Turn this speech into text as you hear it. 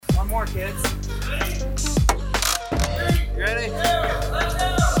more, kids. You ready?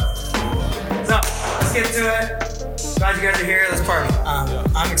 So, let's get to it. Glad you guys are here. Let's party.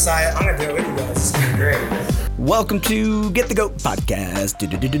 I'm excited. I'm going to do it with you guys. It's going to be great. Welcome to Get the Goat Podcast. You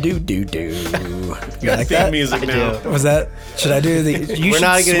like theme that? music now. Was that? Should I do the? We're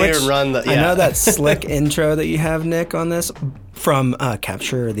not going to run the. Yeah. I know that slick intro that you have, Nick, on this from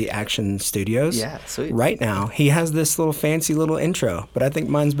Capture the Action Studios. Yeah, sweet. Right now, he has this little fancy little intro, but I think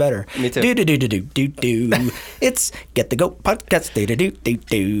mine's better. Me too. It's Get the Goat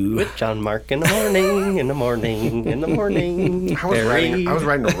Podcast. With John Mark in the morning. I was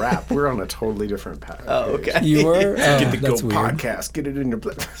writing a rap. We're on a totally different path. Oh, okay. You were? Get the Go that's weird. Podcast. Get it in your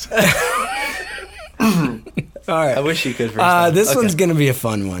blood. All right. I wish you could. This one's going to be a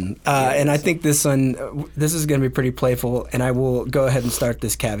fun one. And I think this is going to be pretty playful. And I will go ahead and start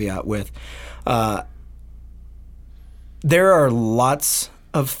this caveat with, there are lots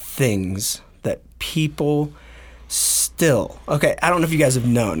of things that people still, okay, I don't know if you guys have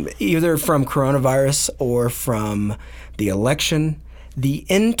known, either from coronavirus or from the election, the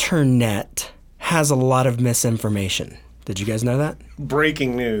internet has a lot of misinformation. Did you guys know that?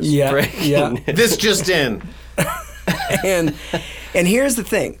 Breaking news. Yeah. Breaking news. This just in. and here's the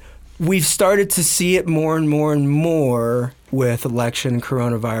thing. We've started to see it more and more and more with election,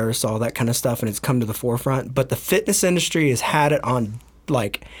 coronavirus, all that kind of stuff, and it's come to the forefront. But the fitness industry has had it on,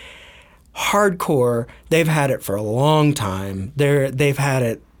 like, hardcore. They've had it for a long time. They've had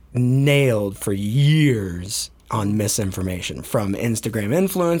it nailed for years on misinformation, from Instagram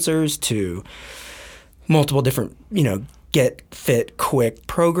influencers to multiple different, get fit quick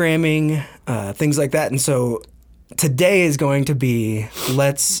programming, things like that. And so today is going to be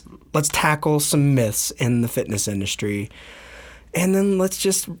let's tackle some myths in the fitness industry, and then let's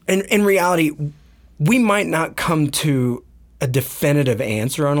just in reality, we might not come to a definitive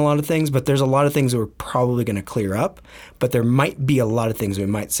answer on a lot of things, but there's a lot of things that we're probably going to clear up. But there might be a lot of things we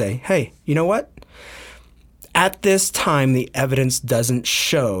might say, hey, you know what? At this time, the evidence doesn't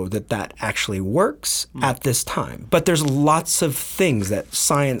show that actually works at this time. But there's lots of things that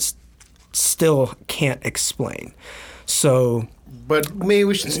science still can't explain. So, But maybe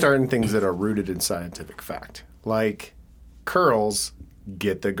we should start in things that are rooted in scientific fact. Like curls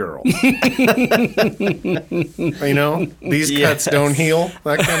get the girls. These cuts don't heal,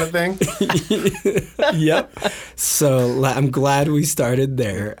 that kind of thing. Yep. So I'm glad we started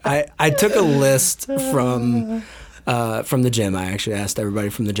there. I took a list from the gym. I actually asked everybody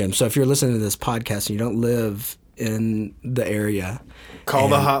from the gym. So if you're listening to this podcast and you don't live in the area, Call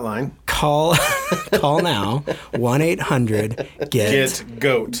the hotline. Call now,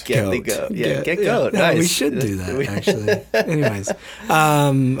 1-800-GET-GOAT. Get the goat. Yeah, get goat. Yeah, Nice. we should do that, actually. Anyways,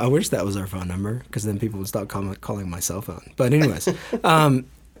 I wish that was our phone number, because then people would stop calling my cell phone. But anyways,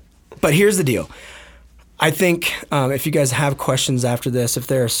 but here's the deal. I think if you guys have questions after this, if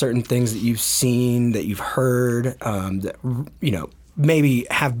there are certain things that you've seen, that you've heard, that maybe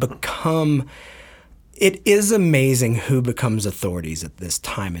have become, it is amazing who becomes authorities at this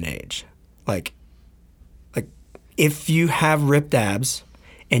time and age. Like if you have ripped abs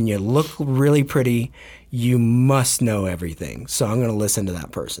and you look really pretty, you must know everything. So I'm going to listen to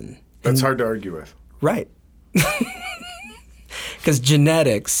that person. That's hard to argue with. Right. Because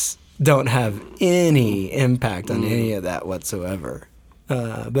genetics don't have any impact on any of that whatsoever.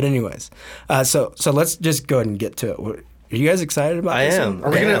 But anyways, so let's just go ahead and get to it. Are you guys excited about this? I am. Are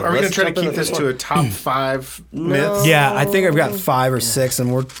we gonna try to keep this to a top 5 myths? Yeah, I think I've got 5 or 6,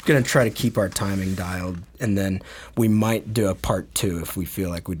 and we're going to try to keep our timing dialed, and then we might do a part 2 if we feel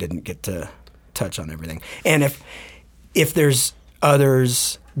like we didn't get to touch on everything. And if there's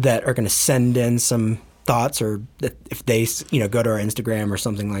others that are going to send in some thoughts, or if they go to our Instagram or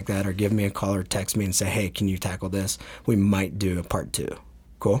something like that, or give me a call or text me and say, hey, can you tackle this? We might do a part 2.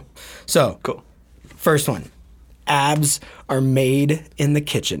 Cool? So, Cool. First one. Abs are made in the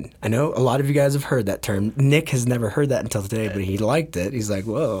kitchen. I know a lot of you guys have heard that term. Nick has never heard that until today, but he liked it. He's like,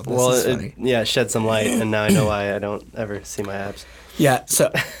 whoa, this is funny. It shed some light, and now I know why I don't ever see my abs. Yeah,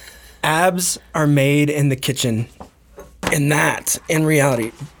 so abs are made in the kitchen, and that, in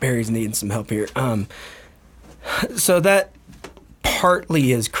reality, Barry's needing some help here. So that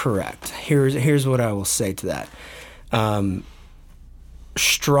partly is correct. Here's what I will say to that.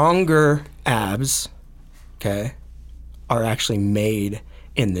 Stronger abs, okay, are actually made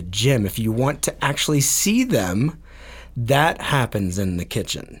in the gym. If you want to actually see them, that happens in the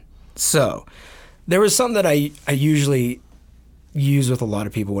kitchen. So there was something that I usually use with a lot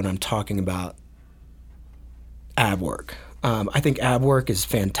of people when I'm talking about ab work. I think ab work is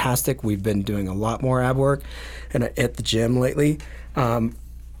fantastic. We've been doing a lot more ab work at the gym lately.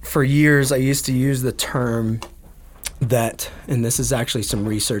 for years I used to use the term that, and this is actually some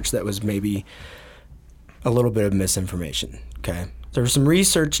research that was maybe a little bit of misinformation, okay? There was some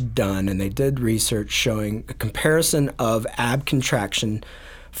research done, and they did research showing a comparison of ab contraction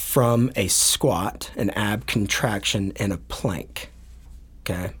from a squat, an ab contraction, and a plank,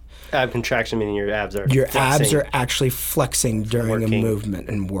 okay? Ab contraction meaning your abs are Your flexing. abs are actually flexing during Working. a movement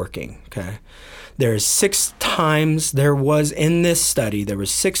and working, okay? There was 6 times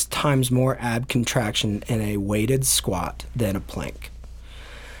more ab contraction in a weighted squat than a plank.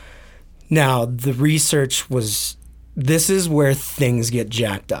 Now, the research was, this is where things get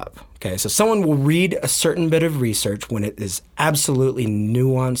jacked up, okay? So someone will read a certain bit of research when it is absolutely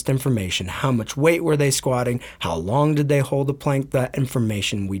nuanced information. How much weight were they squatting? How long did they hold the plank? That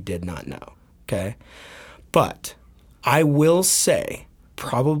information we did not know, okay? But I will say,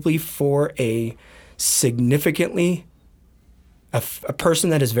 probably for a significantly, a person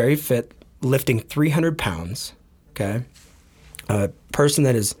that is very fit, lifting 300 pounds, okay? A person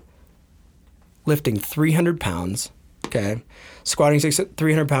that is lifting 300 pounds, okay? Squatting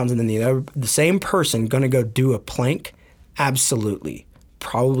 300 pounds, and then the same person going to go do a plank? Absolutely.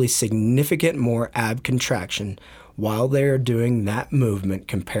 Probably significant more ab contraction while they are doing that movement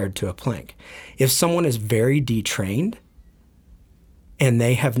compared to a plank. If someone is very detrained and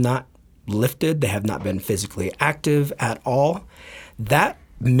they have not lifted, they have not been physically active at all, that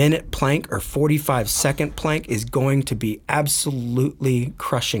minute plank or 45-second plank is going to be absolutely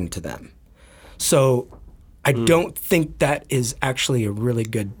crushing to them. So I don't think that is actually a really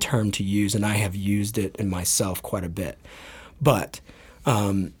good term to use, and I have used it in myself quite a bit. But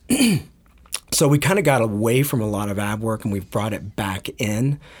so we kind of got away from a lot of ab work, and we've brought it back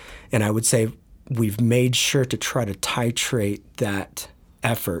in. And I would say we've made sure to try to titrate that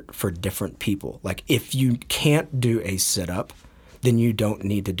effort for different people. Like if you can't do a sit-up, then you don't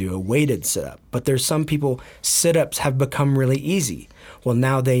need to do a weighted sit-up. But there's some people, sit-ups have become really easy. Well,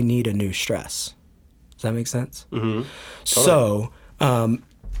 now they need a new stress. Does that make sense? Mm-hmm. So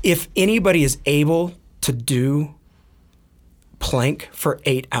if anybody is able to do plank for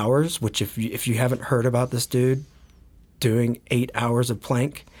 8 hours, which if you haven't heard about this dude doing 8 hours of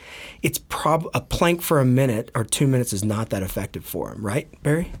plank, it's a plank for a minute or 2 minutes is not that effective for him, right,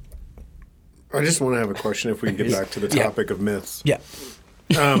 Barry? I just want to have a question if we can get back to the topic of myths. Yeah.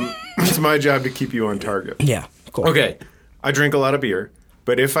 It's my job to keep you on target. Yeah. Cool. Okay. I drink a lot of beer,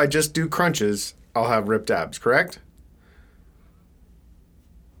 but if I just do crunches, I'll have ripped abs, correct?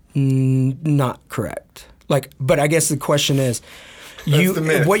 Not correct. But I guess the question is, That's the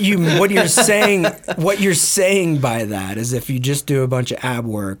myth. what you're saying by that is if you just do a bunch of ab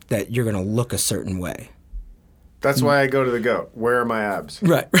work that you're going to look a certain way. That's why I go to the goat. Where are my abs?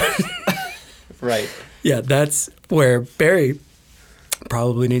 Right. Right. Yeah, that's where Barry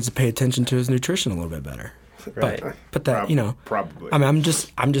probably needs to pay attention to his nutrition a little bit better. Right. But that, Probably. I mean,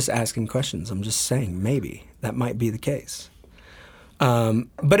 I'm just asking questions. I'm just saying maybe that might be the case.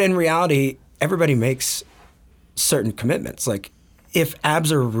 But in reality, everybody makes certain commitments. Like if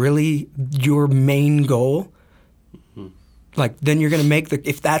abs are really your main goal, then you're going to make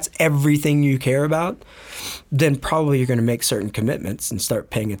if that's everything you care about, then probably you're going to make certain commitments and start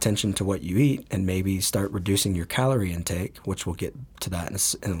paying attention to what you eat and maybe start reducing your calorie intake, which we'll get to that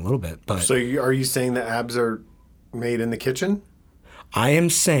in a little bit. But So are you saying that abs are made in the kitchen? I am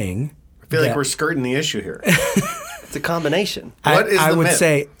saying I feel like we're skirting the issue here. It's a combination. What is I the would myth?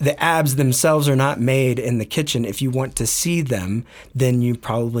 say the abs themselves are not made in the kitchen. If you want to see them, then you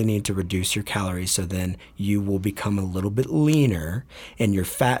probably need to reduce your calories. So then you will become a little bit leaner, and your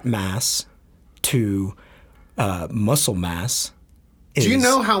fat mass to muscle mass. Do you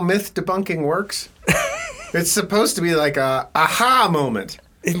know how myth debunking works? It's supposed to be like a aha moment.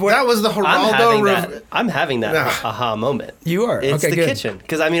 That was the Geraldo. I'm having that aha moment. You are? It's Okay, the good. kitchen.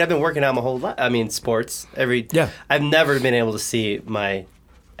 Because, I've been working out my whole life. Sports. Yeah. I've never been able to see my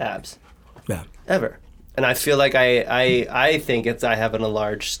abs. Yeah. Ever. And I feel like I think I have an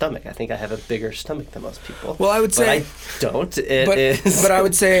enlarged stomach. I think I have a bigger stomach than most people. Well, I would say- But I don't. But But I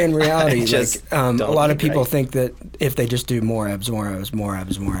would say in reality, I just a don't lot of eat people right. think that if they just do more abs, that's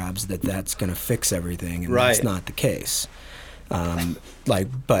going to fix everything, and that's Right. not the case.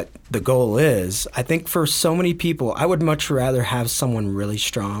 But the goal is, I think for so many people, I would much rather have someone really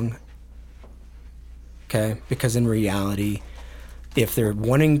strong. Okay, because in reality, if they're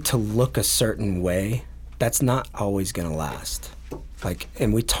wanting to look a certain way, that's not always going to last.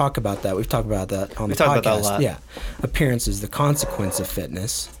 And we talk about that. We've talked about that on the podcast. talk about that a lot. Yeah, appearance is the consequence of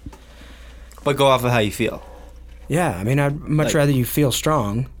fitness. go off of how you feel. Yeah, I mean, I'd much rather you feel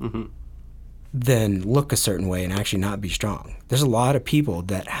strong then look a certain way and actually not be strong. There's a lot of people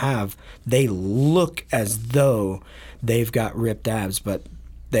that they look as though they've got ripped abs, but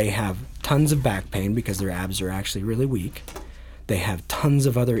they have tons of back pain because their abs are actually really weak. They have tons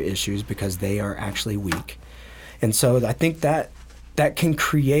of other issues because they are actually weak. And so I think that can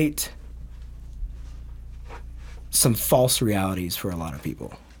create some false realities for a lot of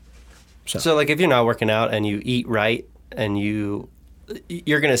people. So like if you're not working out and you eat right and you're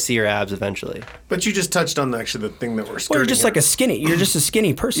going to see your abs eventually. But you just touched on actually the thing that we're skirting. Well, you're just a skinny person. You're just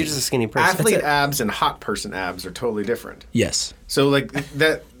a skinny person. Athlete abs and hot person abs are totally different. Yes. So like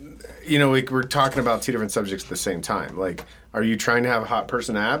that, we're talking about two different subjects at the same time. Like, are you trying to have hot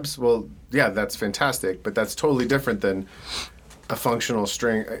person abs? Well, yeah, that's fantastic, but that's totally different than a functional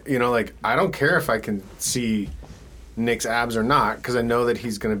strength. Like I don't care if I can see Nick's abs or not, because I know that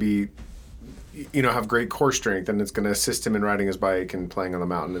he's going to be, have great core strength, and it's going to assist him in riding his bike and playing on the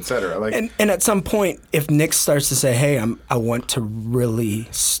mountain, etc. Like, and at some point, if Nick starts to say, "Hey, I want to really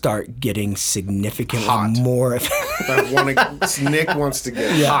start getting significantly hot. More," Nick wants to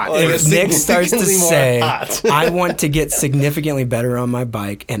get hot. If Nick starts to say, hot. "I want to get significantly better on my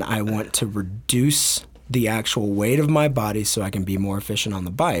bike, and I want to reduce the actual weight of my body so I can be more efficient on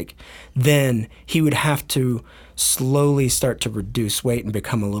the bike," then he would have to slowly start to reduce weight and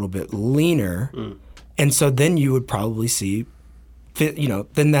become a little bit leaner. And so then you would probably see,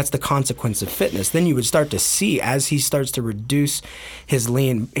 then that's the consequence of fitness. Then you would start to see, as he starts to reduce his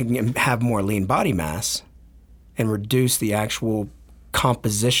lean and have more lean body mass and reduce the actual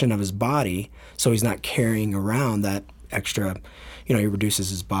composition of his body, so he's not carrying around that extra, he reduces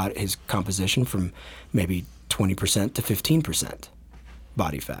his composition from maybe 20% to 15%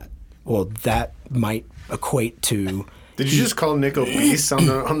 body fat. Well, that might equate to... Did you just call Nick obese on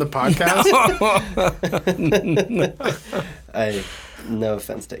the podcast? No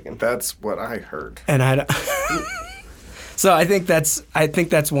offense taken. That's what I heard. And so I think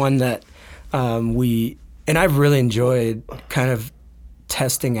that's one that and I've really enjoyed kind of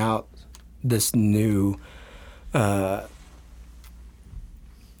testing out this new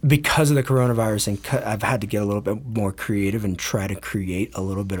because of the coronavirus, and I've had to get a little bit more creative and try to create a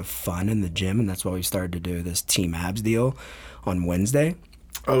little bit of fun in the gym, and that's why we started to do this Team Abs deal on Wednesday.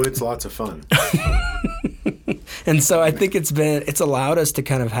 Oh, it's lots of fun. And so I think it's allowed us to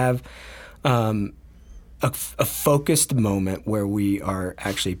kind of have a focused moment where we are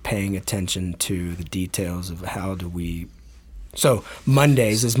actually paying attention to the details of how do we. So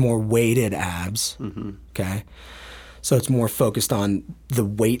Mondays is more weighted abs, okay? So it's more focused on the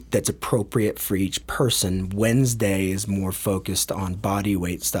weight that's appropriate for each person. Wednesday is more focused on body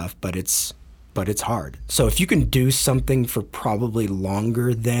weight stuff, but it's hard. So if you can do something for probably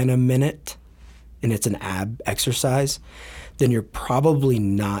longer than a minute, and it's an ab exercise, then you're probably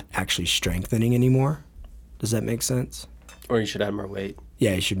not actually strengthening anymore. Does that make sense? Or you should add more weight.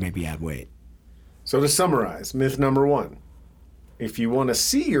 Yeah, you should maybe add weight. So to summarize, myth number 1, if you want to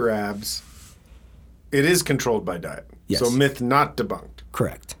see your abs, it is controlled by diet. Yes. So myth not debunked.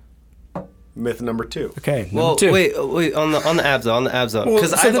 Correct. Myth number 2. Okay. Well, two. wait, on the abs though,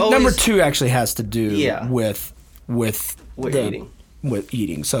 because number 2 actually has to do with eating. With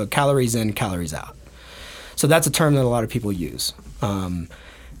eating. So calories in, calories out. So that's a term that a lot of people use.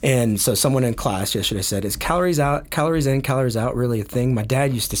 And so someone in class yesterday said, "Is calories in, calories out really a thing?" My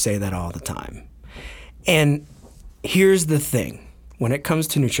dad used to say that all the time. And here's the thing: when it comes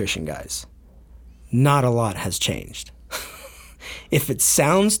to nutrition, guys, not a lot has changed. If it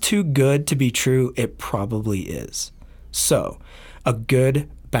sounds too good to be true, it probably is. So, a good,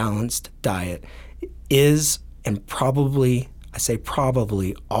 balanced diet is, and probably, I say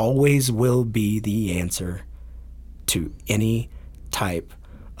probably, always will be the answer to any type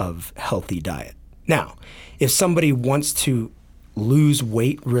of healthy diet. Now, if somebody wants to lose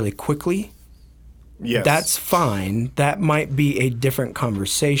weight really quickly, yes, that's fine. That might be a different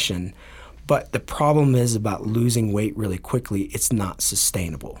conversation. But the problem is about losing weight really quickly, it's not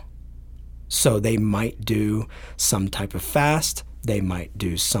sustainable. So they might do some type of fast, they might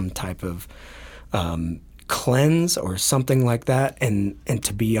do some type of cleanse or something like that. And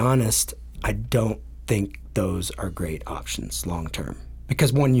to be honest, I don't think those are great options long term.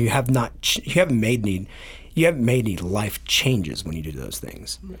 Because one, you haven't made any life changes when you do those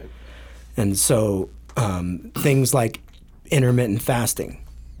things. Right. And so things like intermittent fasting.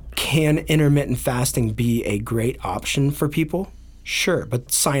 Can intermittent fasting be a great option for people? Sure, but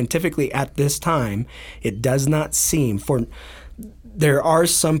scientifically at this time, it does not seem there are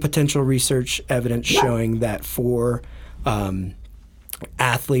some potential research evidence showing that for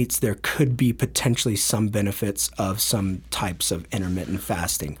athletes, there could be potentially some benefits of some types of intermittent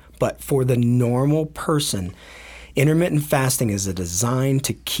fasting. But for the normal person, intermittent fasting is designed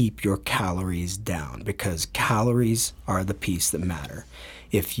to keep your calories down because calories are the piece that matter.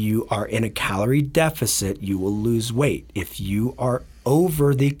 If you are in a calorie deficit, you will lose weight. If you are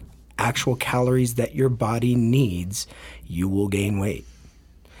over the actual calories that your body needs, you will gain weight.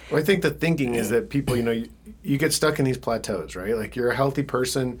 Well, I think the thinking is that people, you get stuck in these plateaus, right? Like you're a healthy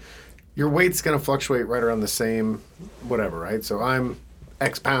person, your weight's going to fluctuate right around the same whatever, right? So I'm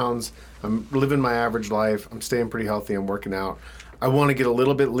X pounds, I'm living my average life, I'm staying pretty healthy, I'm working out. I want to get a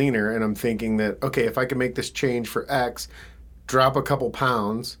little bit leaner, and I'm thinking that, okay, if I can make this change for X, drop a couple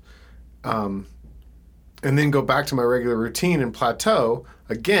pounds, and then go back to my regular routine and plateau,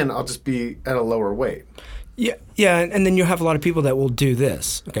 again, I'll just be at a lower weight. Yeah, and then you'll have a lot of people that will do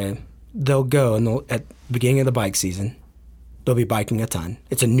this, okay? They'll go and at the beginning of the bike season, they'll be biking a ton.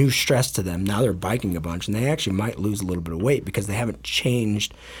 It's a new stress to them. Now they're biking a bunch, and they actually might lose a little bit of weight because they haven't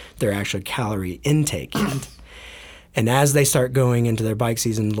changed their actual calorie intake yet. And as they start going into their bike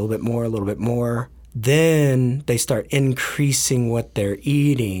season a little bit more, then they start increasing what they're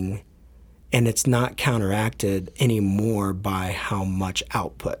eating, and it's not counteracted anymore by how much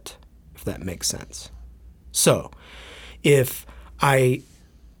output, if that makes sense. So if I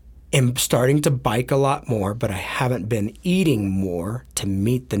am starting to bike a lot more, but I haven't been eating more to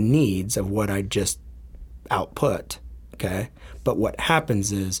meet the needs of what I just output, okay? But what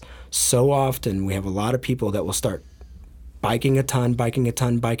happens is so often we have a lot of people that will start biking a ton.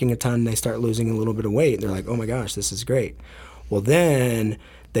 They start losing a little bit of weight. They're like, oh my gosh, this is great. Well, then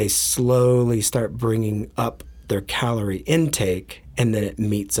they slowly start bringing up their calorie intake, and then it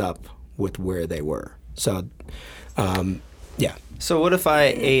meets up with where they were. So, yeah. So what if I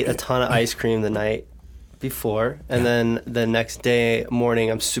ate a ton of ice cream the night before, and then the next day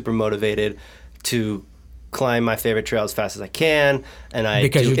morning I'm super motivated to climb my favorite trail as fast as I can, and I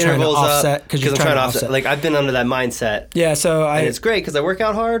because do you're trying to intervals offset, up because I'm trying to offset. Like I've been under that mindset. Yeah, so and it's great because I work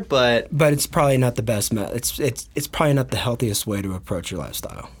out hard, but it's probably not the best. It's probably not the healthiest way to approach your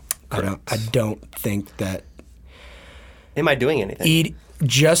lifestyle. Correct. I don't think that. Am I doing anything?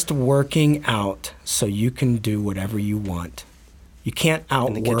 Just working out so you can do whatever you want. You can't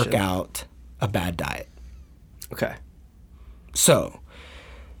outwork out a bad diet. Okay. So,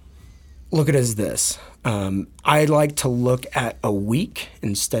 look at it as this. I like to look at a week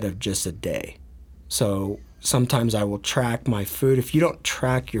instead of just a day. So, sometimes I will track my food. If you don't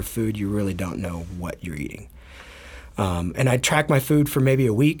track your food, you really don't know what you're eating. And I track my food for maybe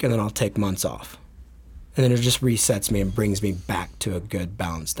a week, and then I'll take months off. And then it just resets me and brings me back to a good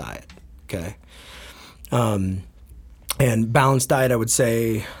balanced diet, okay? And balanced diet, I would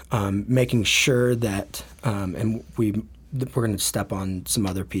say, making sure that, and we're going to step on some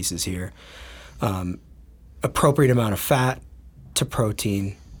other pieces here, appropriate amount of fat to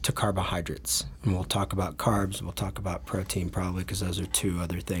protein to carbohydrates. And we'll talk about carbs, we'll talk about protein probably, because those are two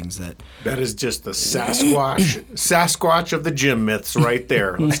other things that... That is just the Sasquatch of the gym myths right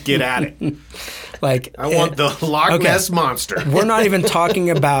there. Let's get at it. Like I want the Loch Ness Monster. We're not even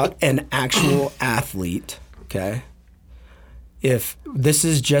talking about an actual athlete, okay? If this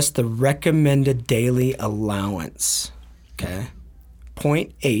is just the recommended daily allowance, okay?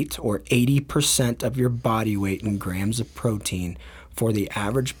 0.8 or 80% of your body weight in grams of protein for the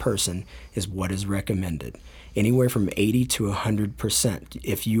average person is what is recommended. Anywhere from 80 to 100%.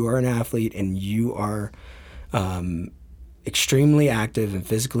 If you are an athlete and you are extremely active and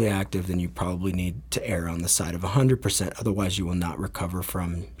physically active, then you probably need to err on the side of 100%. Otherwise, you will not recover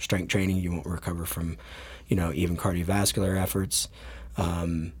from strength training. You won't recover from, even cardiovascular efforts.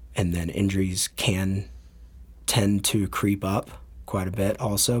 And then injuries can tend to creep up quite a bit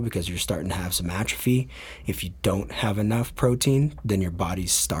also because you're starting to have some atrophy. If you don't have enough protein, then your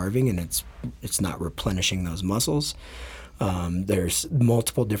body's starving and it's not replenishing those muscles. There's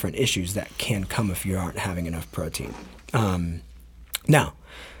multiple different issues that can come if you aren't having enough protein. Now,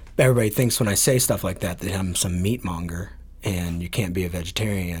 everybody thinks when I say stuff like that I'm some meat monger and you can't be a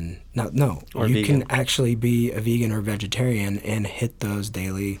vegetarian. No, or you vegan. can actually be a vegan or vegetarian and hit those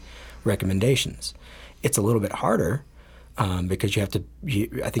daily recommendations. It's a little bit harder because I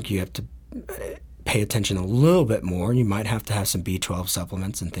think you have to pay attention a little bit more. You might have to have some B12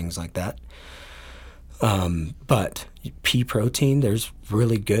 supplements and things like that. But pea protein, there's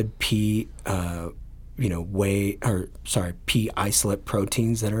really good pea isolate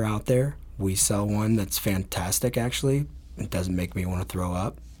proteins that are out there. We sell one that's fantastic, actually. It doesn't make me want to throw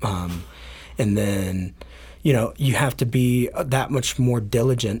up. And then, you have to be that much more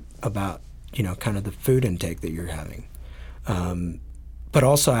diligent about, kind of the food intake that you're having. But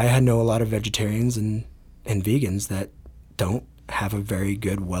also, I know a lot of vegetarians and vegans that don't have a very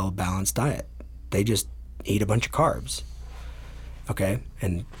good, well-balanced diet. They just eat a bunch of carbs. Okay?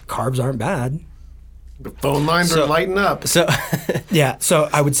 And carbs aren't bad. The phone lines are lighting up. So Yeah, so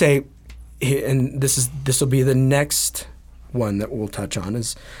I would say, and this will be the next one that we'll touch on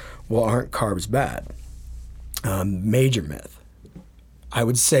is, well, aren't carbs bad? Major myth. I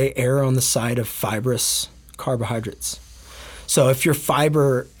would say err on the side of fibrous carbohydrates. So if your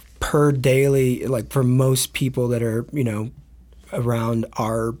fiber per daily, like for most people that are, around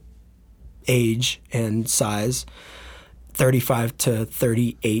our age and size, 35 to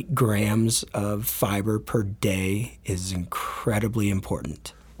 38 grams of fiber per day is incredibly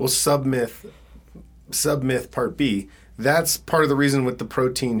important. Well, submyth part B, that's part of the reason with the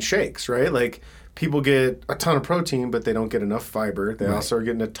protein shakes, right? Like people get a ton of protein, but they don't get enough fiber. They also are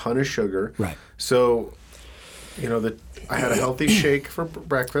getting a ton of sugar. Right. So, I had a healthy shake for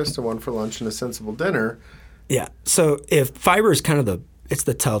breakfast, and one for lunch, and a sensible dinner. Yeah. So if fiber is kind of it's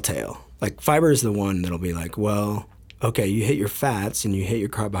the telltale. Like fiber is the one that'll be like, well, okay, you hit your fats and you hit your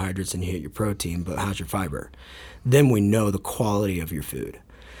carbohydrates and you hit your protein, but how's your fiber? Then we know the quality of your food.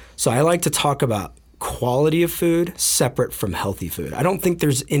 So I like to talk about quality of food separate from healthy food. I don't think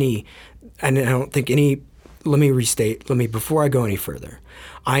there's any, and I don't think any, before I go any further,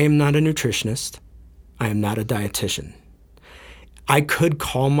 I am not a nutritionist. I am not a dietitian. I could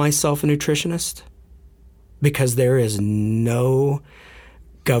call myself a nutritionist because there is no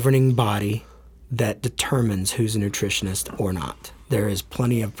governing body that determines who's a nutritionist or not. There is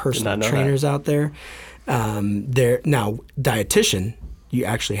plenty of personal trainers out there. Now, dietitian, you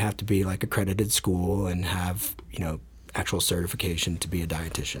actually have to be like accredited school and have, actual certification to be a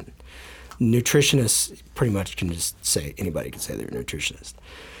dietitian. Nutritionists pretty much can just say, anybody can say they're a nutritionist.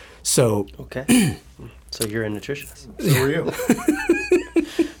 So okay. So you're a nutritionist. So are you.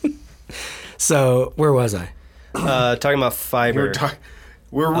 So where was I? Talking about fiber.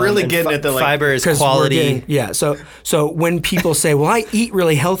 We're really getting at the fiber is 'cause quality. So when people say, well, I eat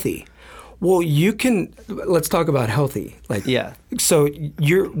really healthy. Well, let's talk about healthy. So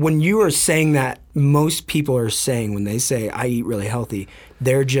when you are saying that, most people are saying, when they say I eat really healthy,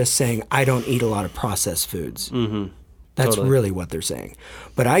 they're just saying I don't eat a lot of processed foods. Mm-hmm. That's really what they're saying.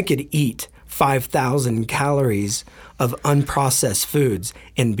 But I could eat 5,000 calories of unprocessed foods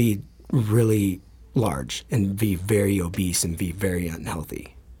and be really large and be very obese and be very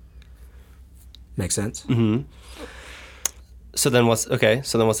unhealthy. Make sense? Mm-hmm. So then what's the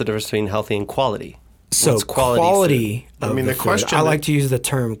difference between healthy and quality? So what's quality food? of the food. I like to use the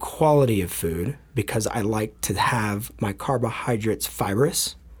term quality of food because I like to have my carbohydrates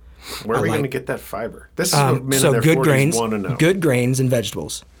fibrous. Where are we going to get that fiber? This is what men in their good 40s grains, want to know. good grains and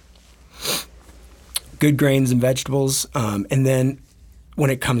vegetables. Good grains and vegetables. And then when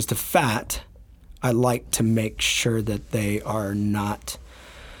it comes to fat, I like to make sure that they are not,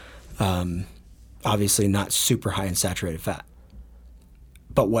 obviously not super high in saturated fat.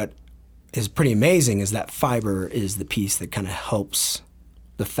 But what is pretty amazing is that fiber is the piece that kind of helps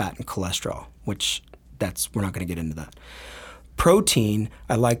the fat and cholesterol, which we're not going to get into that. Protein,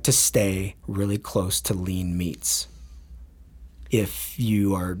 I like to stay really close to lean meats. If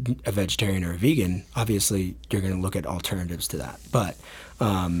you are a vegetarian or a vegan, obviously you're going to look at alternatives to that. But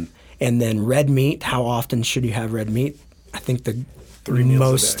and then red meat, how often should you have red meat? I think the 3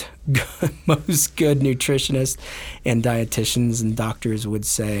 meals most good nutritionists and dietitians and doctors would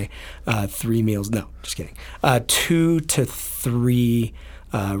say 3 meals. No, just kidding. 2 to 3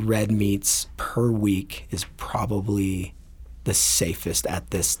 red meats per week is probably the safest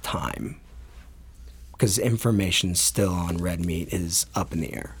at this time, because information still on red meat is up in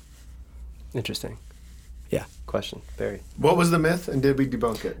the air. Interesting. Yeah. Question, Barry. What was the myth, and did we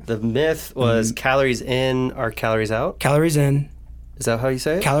debunk it? The myth was calories in are calories out. Calories in. Is that how you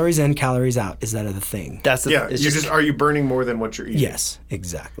say it? Calories in, calories out. Is that a thing? That's the. Yeah, It's are you burning more than what you're eating? Yes,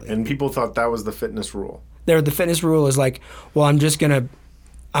 exactly. And people thought that was the fitness rule. The fitness rule is like, well, I'm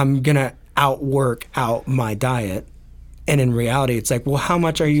gonna outwork out my diet, and in reality, it's like, well, how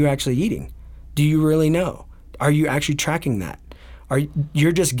much are you actually eating? Do you really know? Are you actually tracking that?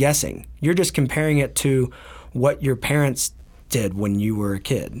 You're just guessing. You're just comparing it to what your parents did when you were a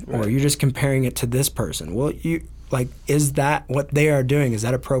kid, or you're just comparing it to this person. Well, is that what they are doing? Is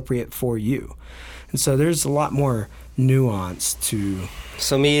that appropriate for you? And so there's a lot more nuance to.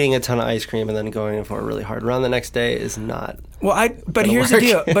 So me eating a ton of ice cream and then going for a really hard run the next day is not. Well, but here's the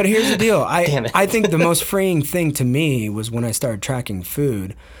deal. Damn it. I think the most freeing thing to me was when I started tracking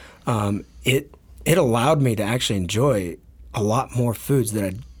food. It allowed me to actually enjoy a lot more foods that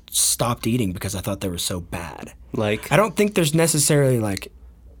I stopped eating because I thought they were so bad. Like, I don't think there's necessarily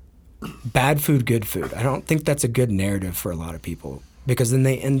bad food, good food. I don't think that's a good narrative for a lot of people, because then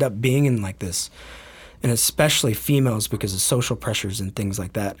they end up being in like this, and especially females, because of social pressures and things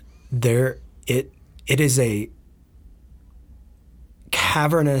like that. It is a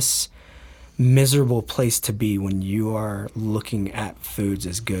cavernous, miserable place to be when you are looking at foods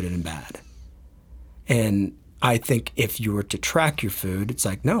as good and bad. And I think if you were to track your food, it's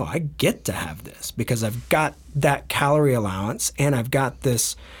like, no, I get to have this because I've got that calorie allowance and I've got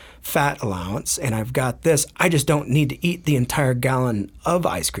this fat allowance and I've got this. I just don't need to eat the entire gallon of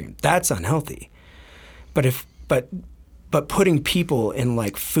ice cream. That's unhealthy. But putting people in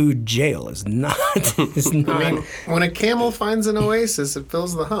like food jail is not. Is not. I mean, when a camel finds an oasis, it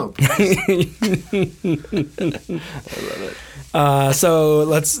fills the hump. I love it. So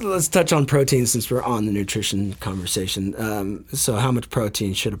let's touch on protein since we're on the nutrition conversation. So how much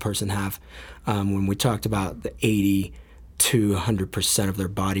protein should a person have? When we talked about the 80 to 100% of their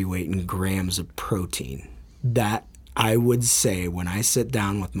body weight in grams of protein, that I would say when I sit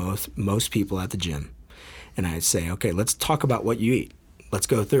down with most people at the gym, and I say, okay, let's talk about what you eat. Let's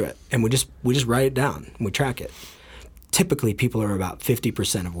go through it, and we just write it down and we track it. Typically, people are about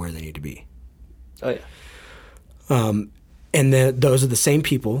 50% of where they need to be. Oh yeah. And those are the same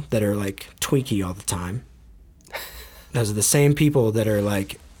people that are like tweaky all the time. Those are the same people that are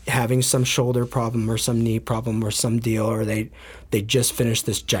like having some shoulder problem or some knee problem or some deal, or they just finished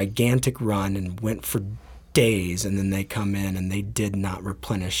this gigantic run and went for days, and then they come in and they did not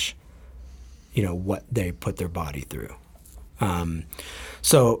replenish, what they put their body through.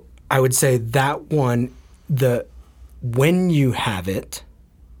 So I would say that one, when you have it,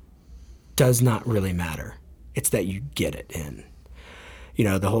 does not really matter. It's that you get it in.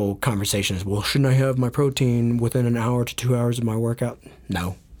 The whole conversation is, well, shouldn't I have my protein within an hour to 2 hours of my workout?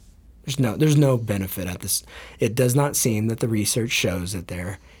 No. There's no benefit at this. It does not seem that the research shows that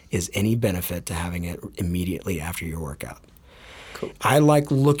there is any benefit to having it immediately after your workout. Cool. I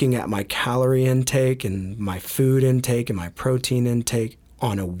like looking at my calorie intake and my food intake and my protein intake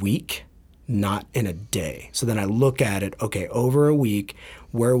on a week, not in a day. So then I look at it, okay, over a week,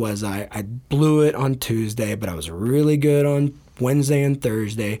 where was I? I blew it on Tuesday, but I was really good on Wednesday and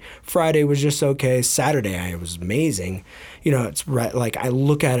Thursday. Friday was just okay. Saturday, I was amazing. It's right. Like I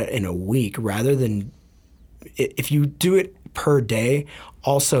look at it in a week rather than if you do it per day.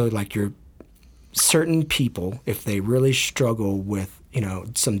 Also, like your certain people, if they really struggle with,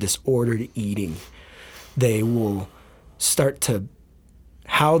 some disordered eating, they will start to,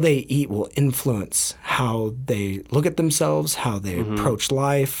 how they eat will influence how they look at themselves, how they approach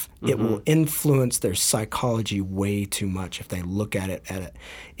life. Mm-hmm. It will influence their psychology way too much if they look at it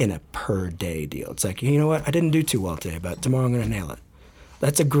in a per day deal. It's like, you know what? I didn't do too well today, but tomorrow I'm going to nail it.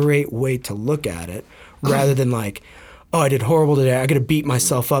 That's a great way to look at it rather than like, oh, I did horrible today. I got to beat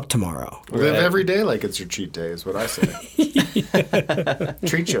myself up tomorrow. Live every day like it's your cheat day is what I say.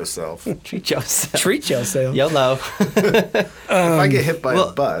 Treat yourself. Treat yourself. Treat yourself. YOLO. If I get hit by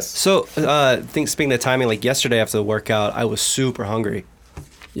a bus. So, speaking of timing, like yesterday after the workout, I was super hungry.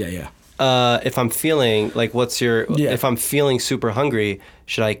 Yeah. If I'm feeling like, if I'm feeling super hungry,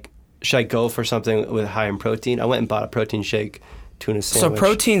 should I go for something with high in protein? I went and bought a protein shake, tuna sandwich. So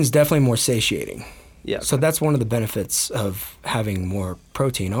protein's definitely more satiating. Yeah. So that's one of the benefits of having more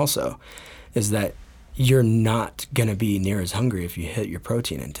protein also, is that you're not going to be near as hungry if you hit your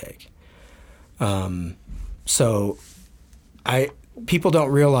protein intake. So people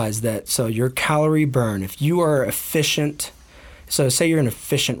don't realize that. So your calorie burn, if you are efficient, so say you're an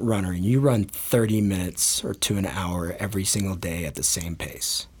efficient runner and you run 30 minutes or to an hour every single day at the same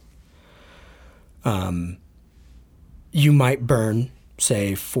pace, you might burn,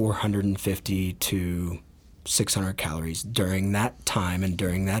 say, 450 to 600 calories during that time and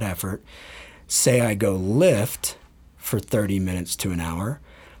during that effort. Say I go lift for 30 minutes to an hour,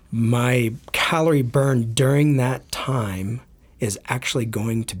 my calorie burn during that time is actually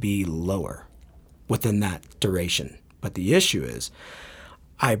going to be lower within that duration. But the issue is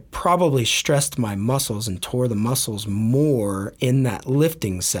I probably stressed my muscles and tore the muscles more in that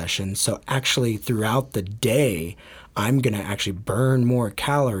lifting session. So actually throughout the day, I'm going to actually burn more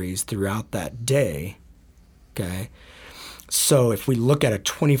calories throughout that day, okay? So if we look at a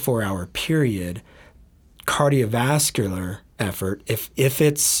 24-hour period, cardiovascular effort, if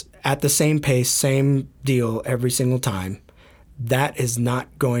it's at the same pace, same deal every single time, that is not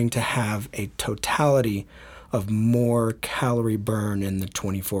going to have a totality of more calorie burn in the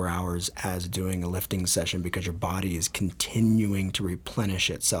 24 hours as doing a lifting session, because your body is continuing to replenish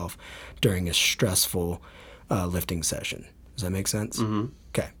itself during a stressful lifting session. Does that make sense? Mm-hmm.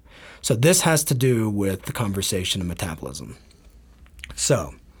 Okay. So this has to do with the conversation of metabolism.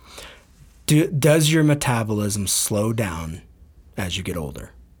 So Does your metabolism slow down as you get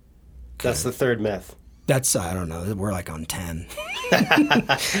older? That's the third myth. That's, I don't know, we're like on 10.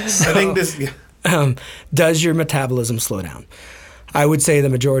 I think this. Does your metabolism slow down? I would say the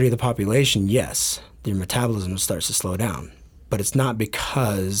majority of the population, yes, your metabolism starts to slow down. But it's not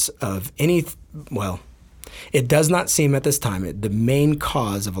because of it does not seem at this time. The main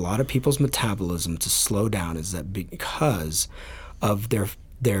cause of a lot of people's metabolism to slow down is that because of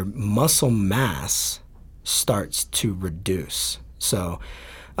their muscle mass starts to reduce. So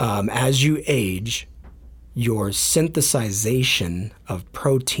as you age, your synthesization of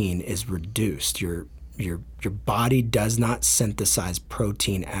protein is reduced. Your body does not synthesize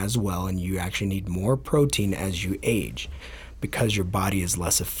protein as well, and you actually need more protein as you age because your body is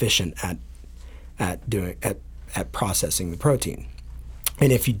less efficient at processing the protein.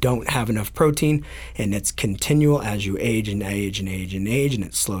 And if you don't have enough protein and it's continual as you age and age and age and age and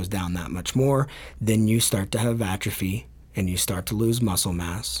it slows down that much more, then you start to have atrophy and you start to lose muscle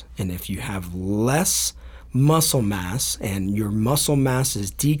mass. And if you have less muscle mass and your muscle mass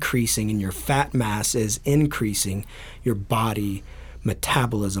is decreasing and your fat mass is increasing, your body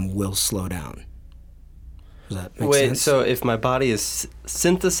metabolism will slow down. Does that make sense? So if my body is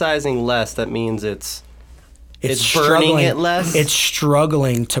synthesizing less, that means it's burning struggling, it less? It's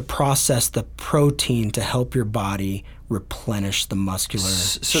struggling to process the protein to help your body replenish the muscular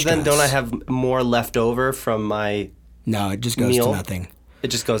So stress. then don't I have more left over from my No, it just goes meal? to nothing. It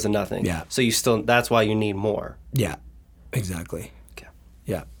just goes to nothing. Yeah. So that's why you need more. Yeah, exactly. Okay.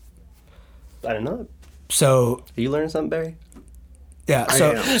 Yeah. I don't know. So Are you learning something, Barry? yeah,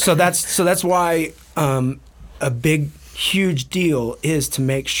 am. so that's why a big, huge deal is to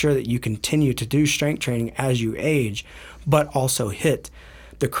make sure that you continue to do strength training as you age, but also hit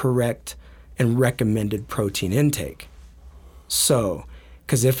the correct and recommended protein intake. So,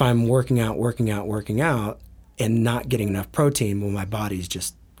 because if I'm working out, and not getting enough protein, well, my body's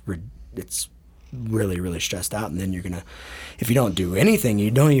just, it's really, really stressed out. And then you're going to, if you don't do anything, you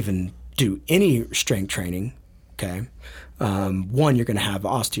don't even do any strength training, okay? One, you're going to have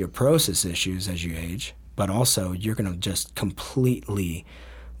osteoporosis issues as you age, but also you're going to just completely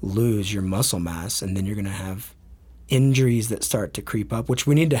lose your muscle mass. And then you're going to have injuries that start to creep up, which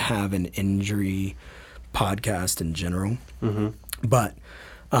we need to have an injury podcast in general. Mm-hmm. But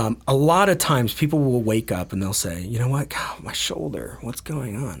a lot of times people will wake up and they'll say, you know what, God, my shoulder, what's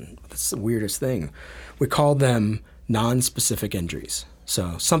going on? That's the weirdest thing. We call them non-specific injuries.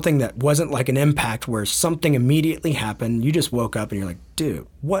 So something that wasn't like an impact where something immediately happened, you just woke up and you're like, dude,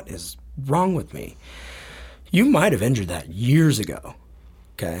 what is wrong with me? You might have injured that years ago,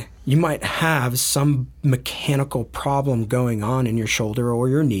 okay? You might have some mechanical problem going on in your shoulder or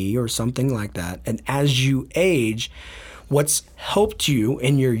your knee or something like that. And as you age, what's helped you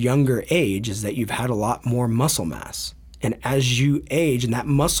in your younger age is that you've had a lot more muscle mass. And as you age, and that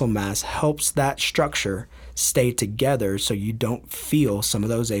muscle mass helps that structure stay together so you don't feel some of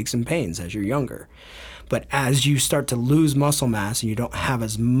those aches and pains as you're younger. But as you start to lose muscle mass and you don't have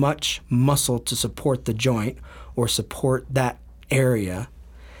as much muscle to support the joint or support that area,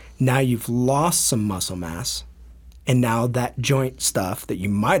 now you've lost some muscle mass. And now that joint stuff that you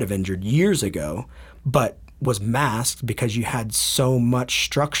might have injured years ago, but was masked because you had so much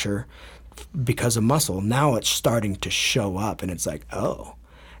structure because of muscle. Now it's starting to show up and it's like, oh,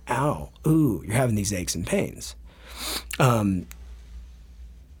 ow, ooh, you're having these aches and pains. Does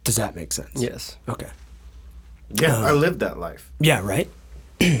that make sense? Yes. Okay. Yeah, I lived that life. Yeah, right?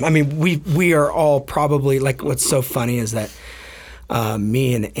 I mean, we are all probably, like, what's so funny is that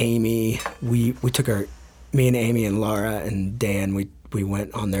me and Amy, me and Amy and Laura and Dan, we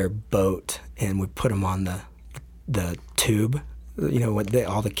went on their boat and we put them on the tube, you know,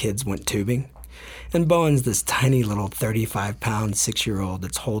 all the kids went tubing. And Bowen's this tiny little 35-pound 6-year-old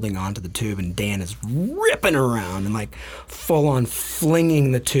that's holding onto the tube, and Dan is ripping around and like full on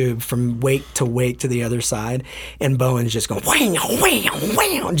flinging the tube from wake to the other side. And Bowen's just going, wham, wham,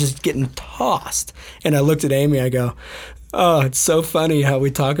 wham, just getting tossed. And I looked at Amy, I go, oh, it's so funny how we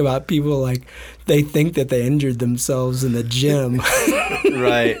talk about people like they think that they injured themselves in the gym.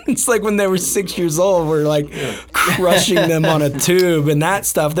 Right. It's like when they were 6 years old, we're like crushing them on a tube and that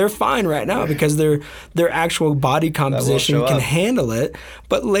stuff. They're fine right now because their actual body composition can handle it.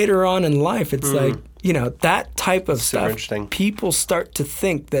 But later on in life, it's like, you know, that type of stuff. People start to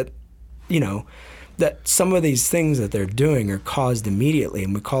think that, you know, that some of these things that they're doing are caused immediately,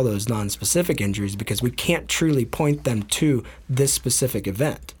 and we call those non-specific injuries because we can't truly point them to this specific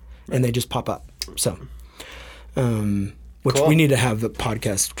event, and they just pop up. So, which we need to have the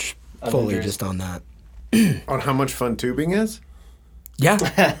podcast fully just on that. On how much fun tubing is?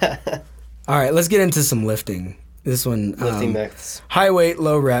 Yeah. All right, let's get into some lifting. This one, Lifting myths. high weight,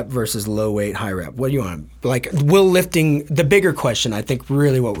 low rep versus low weight, high rep. What do you want? Like, will lifting, the bigger question, I think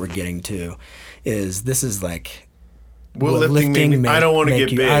really what we're getting to is this is like, Will lifting I don't want to get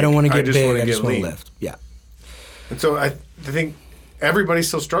big. I don't want to get just big. wanna I get just want to lean. lift. Yeah. And so I think everybody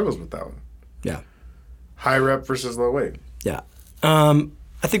still struggles with that one. Yeah. High rep versus low weight. Yeah. I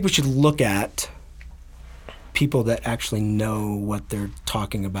think we should look at people that actually know what they're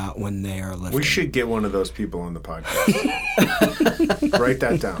talking about when they are lifting. We should get one of those people on the podcast. Write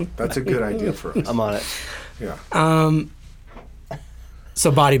that down. That's a good idea for us. I'm on it. Yeah. So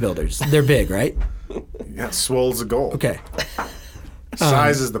bodybuilders, they're big, right? Yeah, swole's the goal. Okay.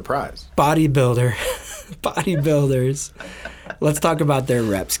 Size is the prize. Bodybuilders. Let's talk about their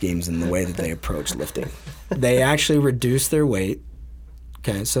rep schemes and the way that they approach lifting. They actually reduce their weight.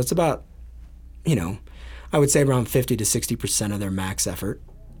 Okay, so it's about, I would say around 50 to 60% of their max effort.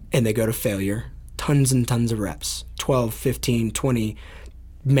 And they go to failure. Tons and tons of reps. 12, 15, 20,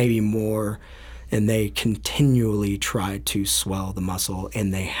 maybe more. And they continually try to swell the muscle,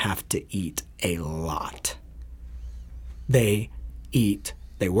 and they have to eat a lot. They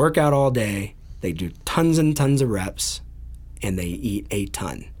work out all day, they do tons and tons of reps, and they eat a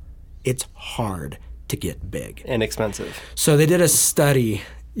ton. It's hard to get big. And expensive. So they did a study,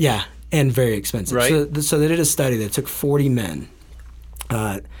 and very expensive. Right. So they did a study that took 40 men.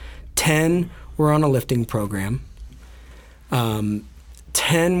 10 were on a lifting program. 10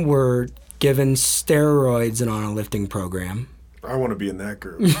 were given steroids and on a lifting program. I want to be in that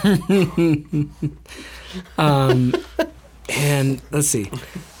group. And let's see.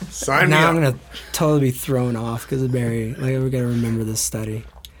 Sign me Now up. I'm gonna totally be thrown off because of Barry. Like, we're gonna remember this study.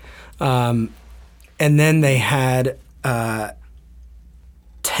 And then they had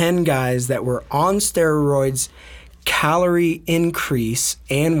 10 guys that were on steroids, calorie increase,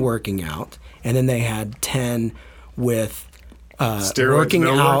 and working out. And then they had 10 with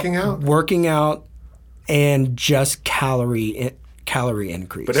Steroids, working out, and just calorie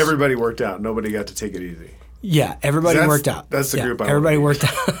increase. But everybody worked out. Nobody got to take it easy. Yeah, everybody worked out. That's the group I Everybody wanna be. worked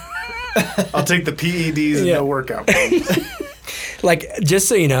out. I'll take the PEDs and no workout. Like, just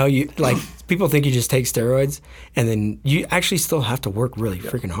so you know, people think you just take steroids, and then you actually still have to work really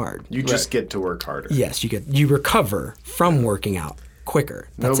freaking hard. You just get to work harder. Yes, you recover from working out quicker.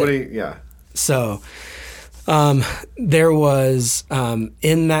 That's it. So, there was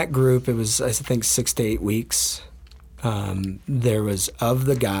in that group, it was I think 6 to 8 weeks. There was of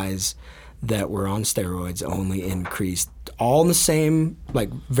the guys that were on steroids only increased all in the same,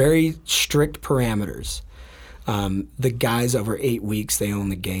 like, very strict parameters. The guys over 8 weeks, they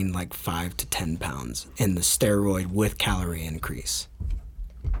only gained like 5 to 10 pounds in the steroid with calorie increase.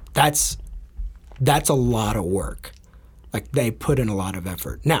 That's a lot of work. Like, they put in a lot of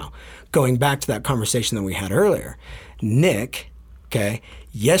effort. Now, going back to that conversation that we had earlier, Nick,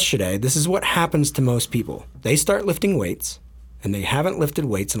 yesterday, this is what happens to most people. They start lifting weights, and they haven't lifted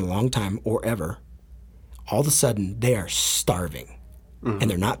weights in a long time or ever. All of a sudden, they are starving, and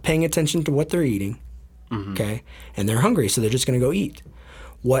they're not paying attention to what they're eating, and they're hungry, so they're just going to go eat.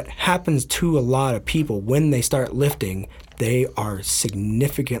 What happens to a lot of people when they start lifting, they are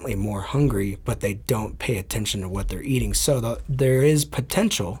significantly more hungry, but they don't pay attention to what they're eating. So there is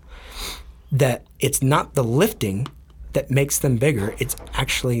potential that it's not the lifting that makes them bigger, it's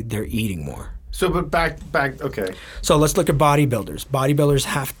actually they're eating more. So, but back, okay. So let's look at bodybuilders. Bodybuilders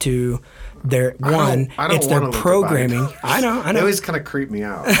have to, it's their wanna programming. look at I know. They always kind of creep me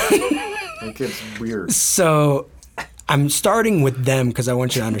out. Like, it's weird. So I'm starting with them because I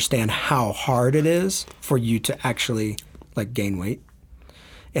want you to understand how hard it is for you to actually like gain weight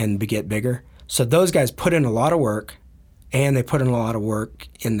and get bigger. So those guys put in a lot of work, and they put in a lot of work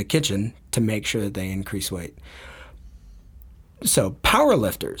in the kitchen to make sure that they increase weight. So power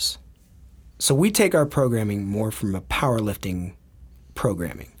lifters. So we take our programming more from a powerlifting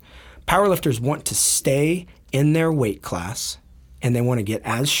programming. Powerlifters want to stay in their weight class, and they want to get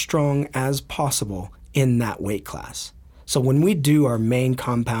as strong as possible in that weight class. So when we do our main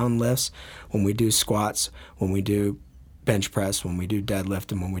compound lifts, when we do squats, when we do bench press, when we do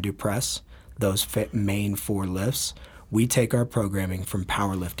deadlift, and when we do press, those main 4 lifts, we take our programming from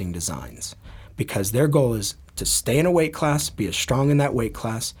powerlifting designs, because their goal is to stay in a weight class, be as strong in that weight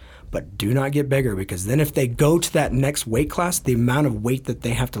class, but do not get bigger, because then if they go to that next weight class, the amount of weight that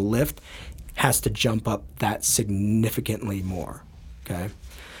they have to lift has to jump up that significantly more, okay?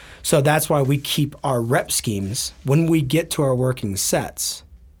 So that's why we keep our rep schemes, when we get to our working sets,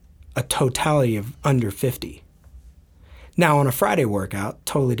 a totality of under 50. Now on a Friday workout,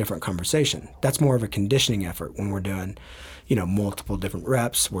 totally different conversation. That's more of a conditioning effort when we're doing, multiple different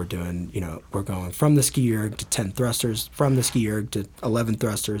reps. We're doing, we're going from the ski erg to 10 thrusters, from the ski erg to 11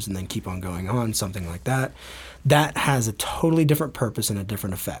 thrusters, and then keep on going on, something like that. That has a totally different purpose and a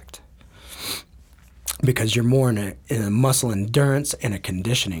different effect because you're more in a muscle endurance and a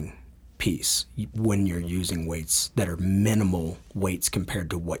conditioning piece when you're using weights that are minimal weights compared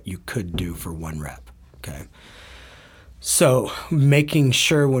to what you could do for one rep. Okay. So making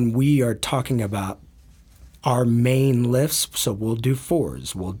sure when we are talking about our main lifts, so we'll do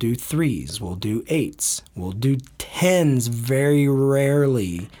 4s, we'll do 3s, we'll do 8s, we'll do 10s very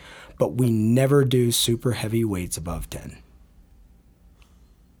rarely, but we never do super heavy weights above 10.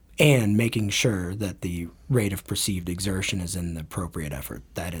 And making sure that the rate of perceived exertion is in the appropriate effort.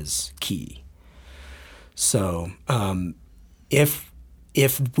 That is key. So if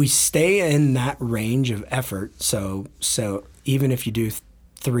we stay in that range of effort, so even if you do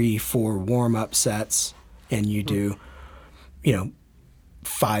 3-4 warm-up sets and you do,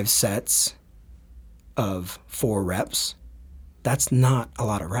 5 sets of 4 reps, that's not a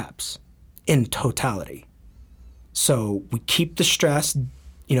lot of reps in totality. So we keep the stress,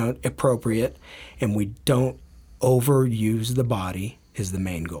 appropriate, and we don't overuse the body is the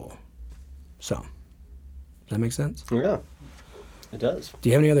main goal. So, does that make sense? Yeah, it does. Do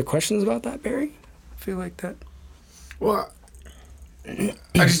you have any other questions about that, Barry? I feel like that. Well, I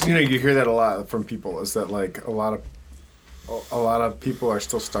just you hear that a lot from people is that like a lot of people are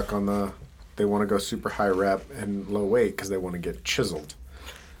still stuck on they want to go super high rep and low weight because they want to get chiseled.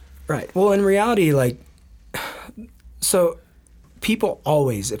 Right. Well, in reality, so people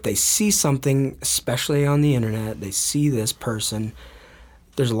always, if they see something, especially on the internet, they see this person,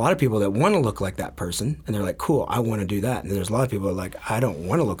 there's a lot of people that want to look like that person, and they're like, cool, I want to do that. And there's a lot of people that are like, I don't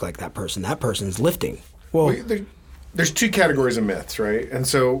want to look like that person. That person's lifting. Well, there's 2 categories of myths, right? And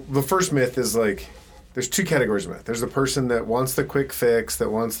so the first myth is like, there's 2 categories of myth. There's the person that wants the quick fix, that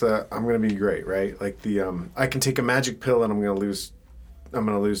wants I'm going to be great, right? Like I can take a magic pill and I'm going to lose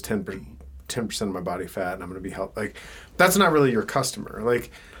 10% of my body fat and I'm going to be healthy. Like, that's not really your customer.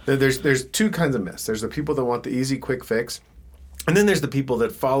 Like, there's 2 kinds of myths. There's the people that want the easy, quick fix. And then there's the people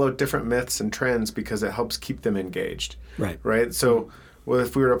that follow different myths and trends because it helps keep them engaged. Right. Right? So, well,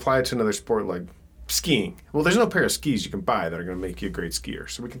 if we were to apply it to another sport like skiing, well, there's no pair of skis you can buy that are going to make you a great skier.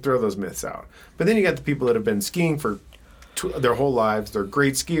 So we can throw those myths out. But then you got the people that have been skiing for their whole lives. They're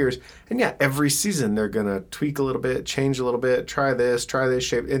great skiers. And yeah, every season they're going to tweak a little bit, change a little bit, try this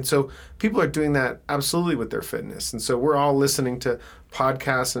shape. And so people are doing that absolutely with their fitness. And so we're all listening to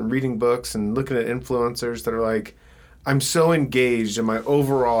podcasts and reading books and looking at influencers that are like, I'm so engaged and my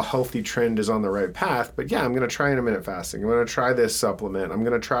overall healthy trend is on the right path. But yeah, I'm going to try intermittent fasting. I'm going to try this supplement. I'm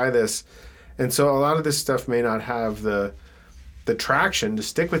going to try this. And so a lot of this stuff may not have the traction to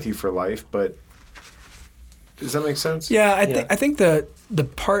stick with you for life, but does that make sense? Yeah, I think the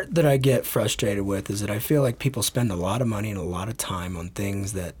part that I get frustrated with is that I feel like people spend a lot of money and a lot of time on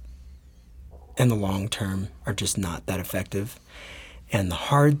things that in the long term are just not that effective. And the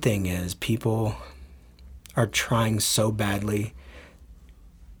hard thing is people are trying so badly,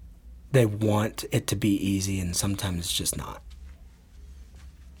 they want it to be easy, and sometimes it's just not.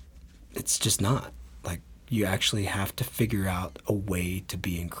 It's just not. Like, you actually have to figure out a way to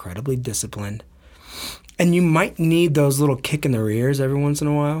be incredibly disciplined. And you might need those little kick in the rears every once in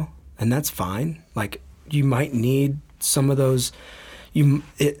a while, and that's fine. Like, you might need some of those.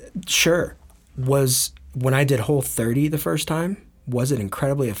 Sure, was when I did Whole30 the first time, was it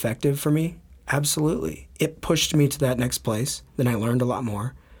incredibly effective for me? Absolutely. It pushed me to that next place. Then I learned a lot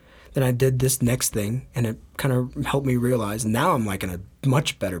more. Then I did this next thing, and it kind of helped me realize now I'm like in a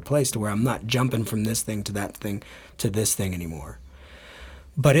much better place to where I'm not jumping from this thing to that thing to this thing anymore.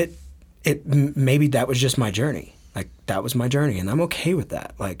 But it maybe that was just my journey. Like, that was my journey, and I'm okay with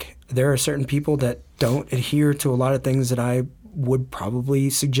that. Like, there are certain people that don't adhere to a lot of things that I would probably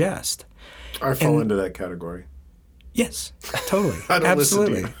suggest. I fall into that category. Yes, totally. I don't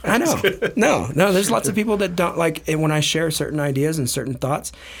Absolutely. listen to you. I know. No, there's lots of people that don't like it when I share certain ideas and certain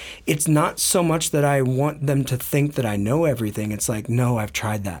thoughts. It's not so much that I want them to think that I know everything. It's like, no, I've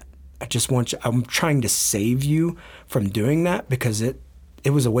tried that. I just want you, I'm trying to save you from doing that because it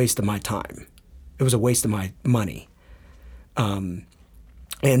was a waste of my time. It was a waste of my money. And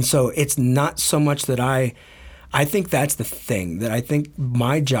so it's not so much that I think that's the thing, that I think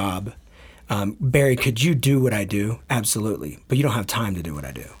my job, Barry, could you do what I do? Absolutely. But you don't have time to do what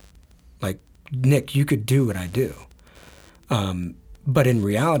I do. Like, Nick, you could do what I do. But in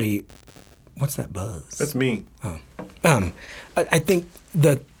reality, what's that buzz? That's me. Oh. I think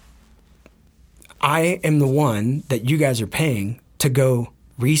that I am the one that you guys are paying to go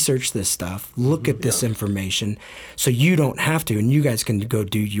research this stuff, look at this information, so you don't have to, and you guys can go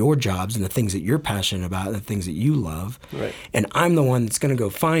do your jobs and the things that you're passionate about and the things that you love. Right. And I'm the one that's going to go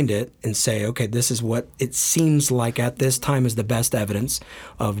find it and say, okay, this is what it seems like at this time is the best evidence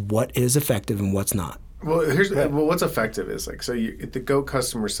of what is effective and what's not. Well, what's effective is like, so the GOAT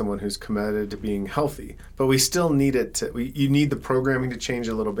customer is someone who's committed to being healthy, but we still need it you need the programming to change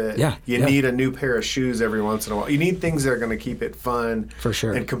a little bit. Yeah. You need a new pair of shoes every once in a while. You need things that are going to keep it fun. For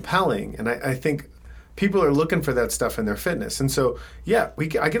sure. And compelling. And I think people are looking for that stuff in their fitness. And so,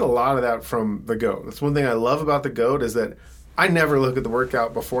 I get a lot of that from the GOAT. That's one thing I love about the GOAT is that I never look at the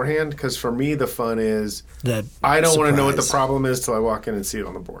workout beforehand because for me, the fun is I don't want to know what the problem is till I walk in and see it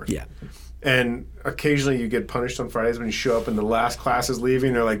on the board. Yeah. And occasionally you get punished on Fridays when you show up and the last class is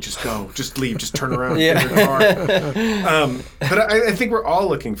leaving. They're like, just go, just leave, just turn around, get in the car. But I think we're all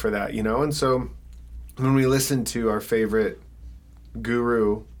looking for that, And so when we listen to our favorite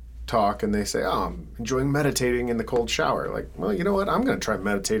guru talk and they say, oh, I'm enjoying meditating in the cold shower. Like, well, you know what? I'm going to try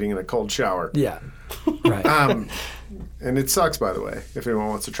meditating in a cold shower. Yeah. Right. And it sucks, by the way, if anyone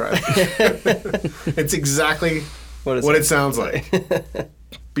wants to try it. It's exactly what it sounds like.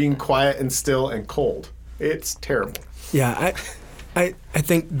 Being quiet and still and cold. It's terrible. Yeah, I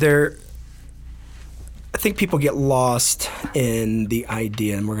think I think people get lost in the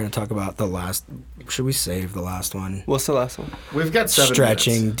idea, and we're going to talk about the last. Should we save the last one? What's the last one? We've got 7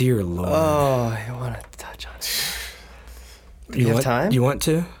 Stretching, minutes. Dear Lord. Oh, I want to touch on it. You have time? You want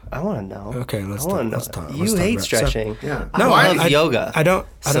to? I want to know. Okay, let's I wanna talk. Let's talk. You let's talk hate about- stretching. Yeah. I love yoga. I don't.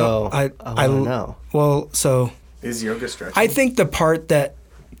 I want to know. Well, so Is yoga stretching? I think the part that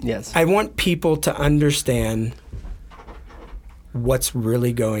Yes. I want people to understand what's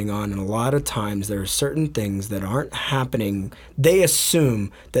really going on. And a lot of times there are certain things that aren't happening. They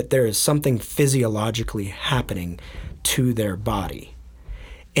assume that there is something physiologically happening to their body.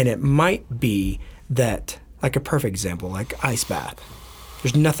 And it might be that, like a perfect example, like ice bath.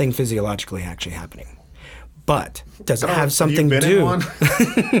 There's nothing physiologically actually happening. But does it have something to do?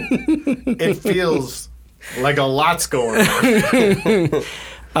 It feels like a lot's going on.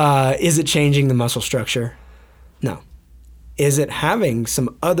 Is it changing the muscle structure? No. Is it having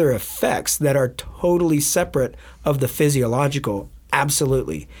some other effects that are totally separate of the physiological?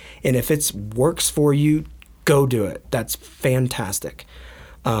 Absolutely. And if it works for you, go do it. That's fantastic.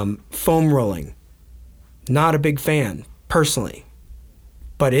 Foam rolling, not a big fan, personally.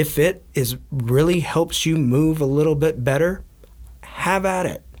 But if it really helps you move a little bit better, have at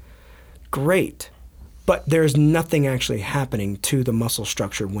it. Great. But there's nothing actually happening to the muscle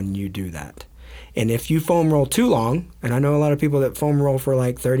structure when you do that. And if you foam roll too long, and I know a lot of people that foam roll for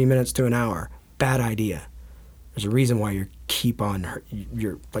like 30 minutes to an hour, bad idea. There's a reason why you're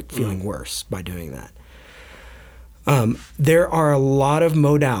like feeling worse by doing that. There are a lot of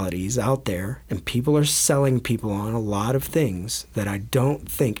modalities out there, and people are selling people on a lot of things that I don't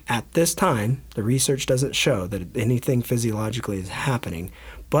think at this time, the research doesn't show that anything physiologically is happening.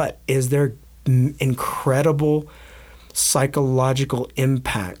 But is there incredible psychological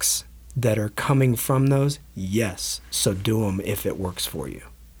impacts that are coming from those? Yes. So do them if it works for you.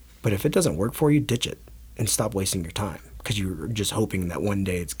 But if it doesn't work for you, ditch it and stop wasting your time because you're just hoping that one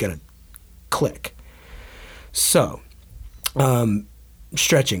day it's going to click. So,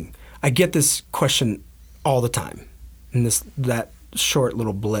 stretching. I get this question all the time in that short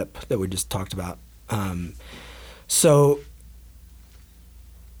little blip that we just talked about. So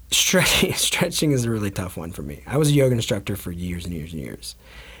stretching is a really tough one for me. I was a yoga instructor for years and years and years,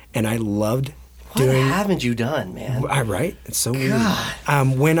 and I loved doing. What haven't you done, man? Right? It's so weird.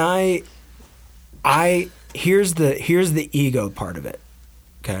 God. When here's the ego part of it.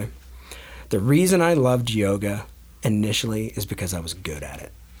 Okay, the reason I loved yoga initially is because I was good at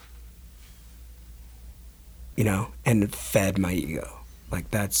it. And it fed my ego. Like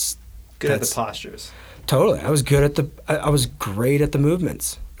that's Good at the postures. Totally. I was good at I was great at the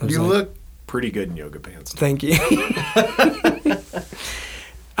movements. You look pretty good in yoga pants. Thank you.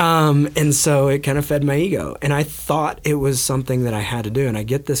 And so it kind of fed my ego. And I thought it was something that I had to do. And I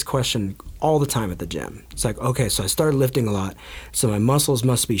get this question all the time at the gym. It's like, okay, so I started lifting a lot, so my muscles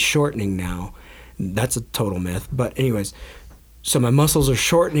must be shortening now. That's a total myth. But anyways, so my muscles are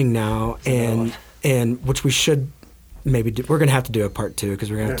shortening now, and which we should maybe do. We're going to have to do a part 2 because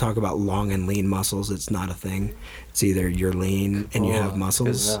we're going to talk about long and lean muscles. It's not a thing. It's either you're lean and you have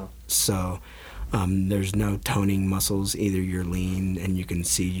muscles. So there's no toning muscles. Either you're lean and you can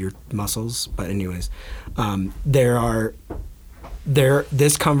see your muscles. But anyways,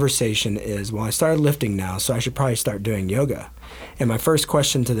 this conversation is, well, I started lifting now, so I should probably start doing yoga. And my first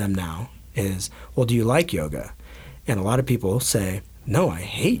question to them now is, well, do you like yoga? And a lot of people say, no, I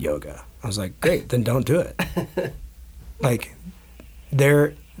hate yoga. I was like, great, then don't do it. Like,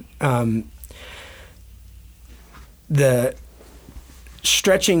 the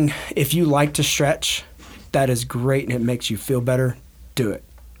stretching, if you like to stretch, that is great and it makes you feel better, do it.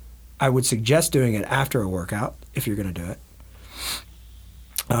 I would suggest doing it after a workout if you're going to do it.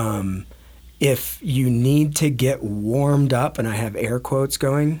 If you need to get warmed up, and I have air quotes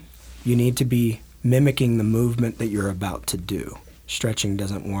going, you need to be mimicking the movement that you're about to do. Stretching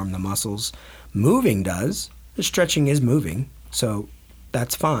doesn't warm the muscles. Moving does. The stretching is moving, so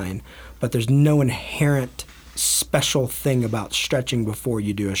that's fine. But there's no inherent special thing about stretching before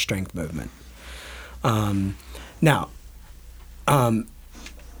you do a strength movement.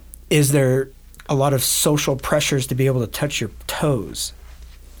 Is there a lot of social pressures to be able to touch your toes?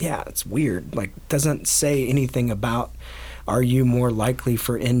 Yeah, it's weird. Like, doesn't say anything about, are you more likely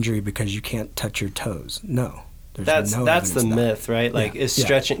for injury because you can't touch your toes? No. That's the myth, right? Like,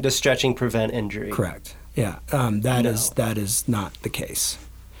 does stretching prevent injury? Correct. Yeah. That is not the case.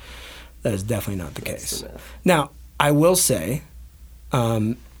 That is definitely not the case. Now, I will say,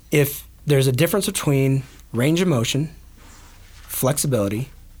 if there's a difference between range of motion, flexibility,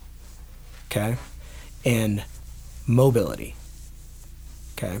 okay, and mobility,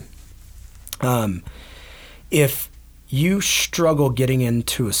 okay. If you struggle getting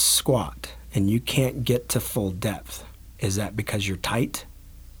into a squat and you can't get to full depth, is that because you're tight?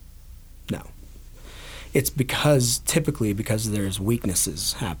 No. It's typically because there's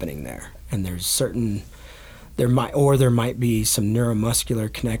weaknesses happening there, and there might be some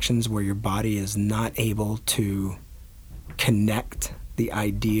neuromuscular connections where your body is not able to connect the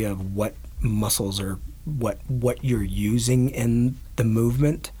idea of what muscles are, what you're using in the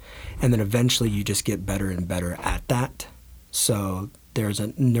movement, and then eventually you just get better and better at that. So there's a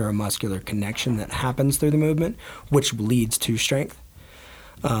neuromuscular connection that happens through the movement, which leads to strength.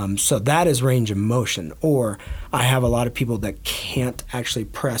 So that is range of motion. Or I have a lot of people that can't actually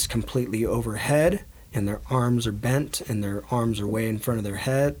press completely overhead, and their arms are bent, and their arms are way in front of their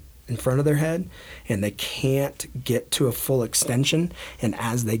head, and they can't get to a full extension. And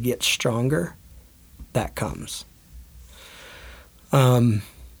as they get stronger, that comes.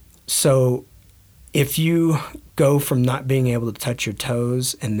 So if you go from not being able to touch your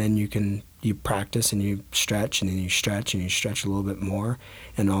toes, and then you practice and you stretch, and then you stretch and you stretch a little bit more,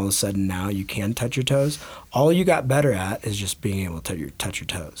 and all of a sudden now you can touch your toes, all you got better at is just being able to touch your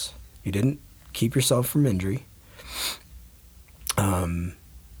toes. You didn't keep yourself from injury.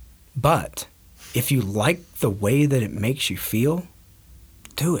 But if you like the way that it makes you feel,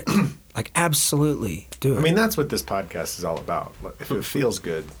 do it. Like, absolutely do it. I mean, that's what this podcast is all about. If it feels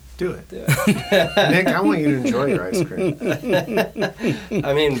good, do it. Nick, I want you to enjoy your ice cream.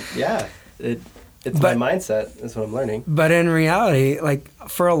 I mean, yeah. It's my mindset. That's what I'm learning. But in reality, like,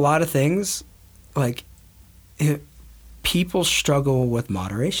 for a lot of things, like, people struggle with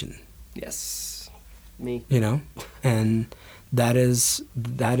moderation. Yes. Me. You know? And that is,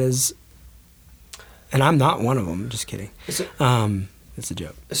 and I'm not one of them. Just kidding. It's a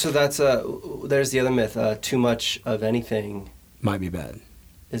joke. So there's the other myth. Too much of anything might be bad.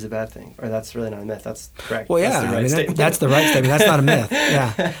 Is a bad thing, or that's really not a myth. That's correct. Well, yeah, that's the right statement. That's not a myth.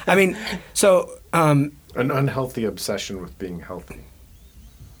 Yeah, I mean, so an unhealthy obsession with being healthy.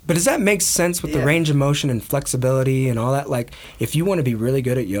 But does that make sense with the range of motion and flexibility and all that? Like, if you want to be really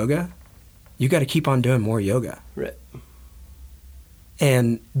good at yoga, you got to keep on doing more yoga. Right.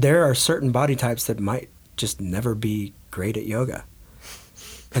 And there are certain body types that might just never be great at yoga,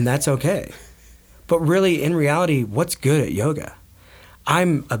 and that's okay. But really, in reality, what's good at yoga?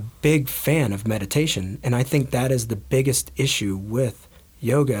 I'm a big fan of meditation, and I think that is the biggest issue with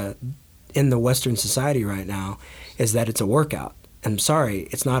yoga in the Western society right now, is that it's a workout. I'm sorry,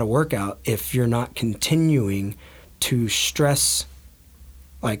 it's not a workout if you're not continuing to stress,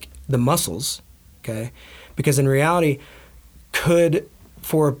 like, the muscles, okay? Because in reality,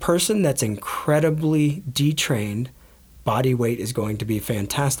 for a person that's incredibly detrained, body weight is going to be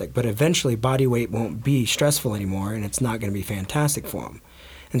fantastic, but eventually body weight won't be stressful anymore, and it's not going to be fantastic for them.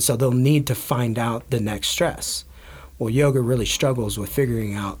 And so they'll need to find out the next stress. Well, yoga really struggles with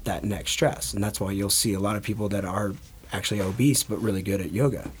figuring out that next stress, and that's why you'll see a lot of people that are actually obese but really good at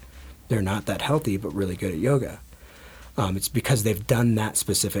yoga. They're not that healthy but really good at yoga. It's because they've done that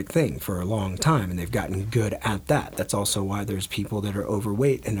specific thing for a long time, and they've gotten good at that. That's also why there's people that are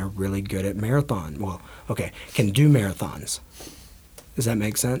overweight and are really good at marathon. Well, okay, can do marathons. Does that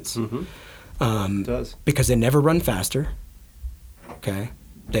make sense? Mm-hmm. It does. Because they never run faster, okay?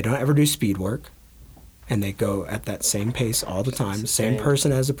 They don't ever do speed work, and they go at that same pace all the time. Same Same.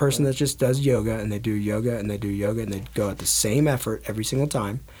 person as the person that just does yoga, and they do yoga and they do yoga, and they go at the same effort every single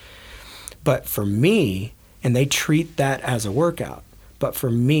time. But for me, and they treat that as a workout, but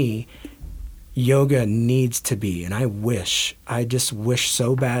for me, yoga needs to be, and I just wish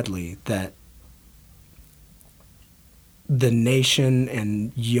so badly that the nation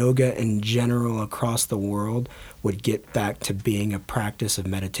and yoga in general across the world would get back to being a practice of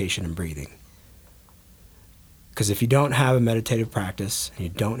meditation and breathing. Because if you don't have a meditative practice and you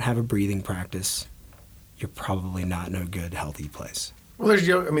don't have a breathing practice, you're probably not in a good, healthy place. Well, there's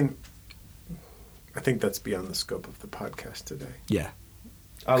yoga. I mean, I think that's beyond the scope of the podcast today. Yeah.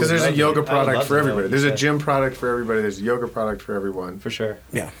 Because there's a yoga I would product love for to know everybody. what There's you a said. gym product for everybody. There's a yoga product for everyone. For sure.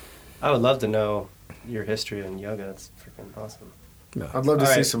 Yeah. I would love to know your history in yoga. That's freaking awesome. I'd love to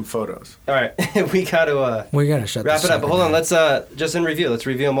All see right. some photos. All right, we got to We got to shut wrap this it up. But hold on, sucker let's just in review. Let's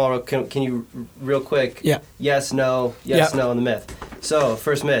review them all. Can you real quick? Yeah. Yes, no, yes, Yeah. no, and the myth. So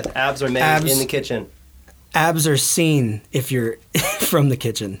first myth: abs are made Abs- in the kitchen. down. Abs are seen if you're from the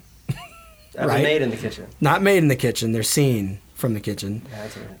kitchen. Abs Right. are made in the kitchen. Not made in the kitchen. They're seen from the kitchen.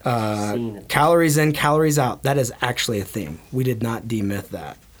 That's what seen it. Calories in, calories out. That is actually a thing. We did not demyth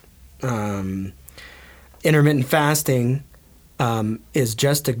that. Intermittent fasting is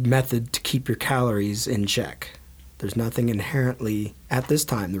just a method to keep your calories in check. There's nothing inherently, at this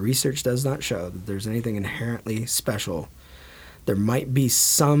time, the research does not show that there's anything inherently special. There might be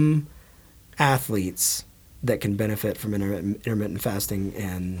some athletes that can benefit from intermittent fasting,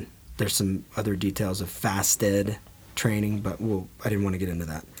 and there's some other details of fasted training, but I didn't want to get into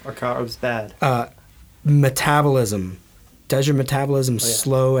that. Are carbs bad? Metabolism. Does your metabolism Oh, yeah.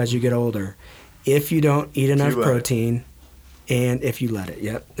 slow as you get older? If you don't eat enough you let it. protein, and if you let it.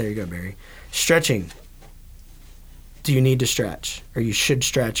 Yep, there you go, Barry. Stretching. Do you need to stretch? Or you should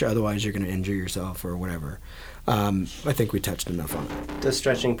stretch, otherwise you're going to injure yourself or whatever. I think we touched enough on it. Does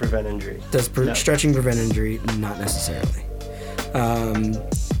stretching prevent injury? Does No. stretching prevent injury? Not necessarily.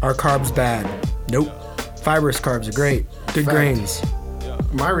 Are carbs bad? Nope. Fibrous carbs are great. Good Fact. grains.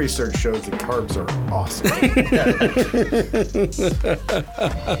 My research shows that carbs are awesome.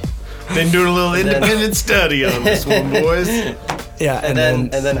 Been doing a little then- independent study on this one, boys. Yeah, And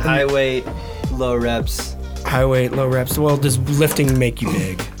then high weight, low reps. high weight, low reps. Well, does lifting make you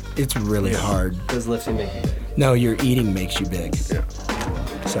big? It's really hard. Does lifting make you big? No, your eating makes you big. Yeah.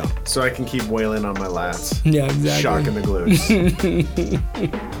 So. So I can keep wailing on my lats. Yeah, exactly. Shocking the glutes.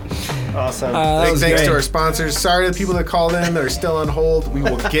 Awesome. That was Thanks great. to our sponsors. Sorry to the people that called in that are still on hold. We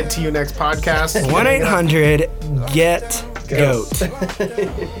will get to you next podcast.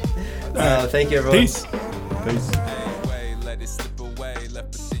 1-800-GET-GOAT. Thank you, everyone. Peace. Peace.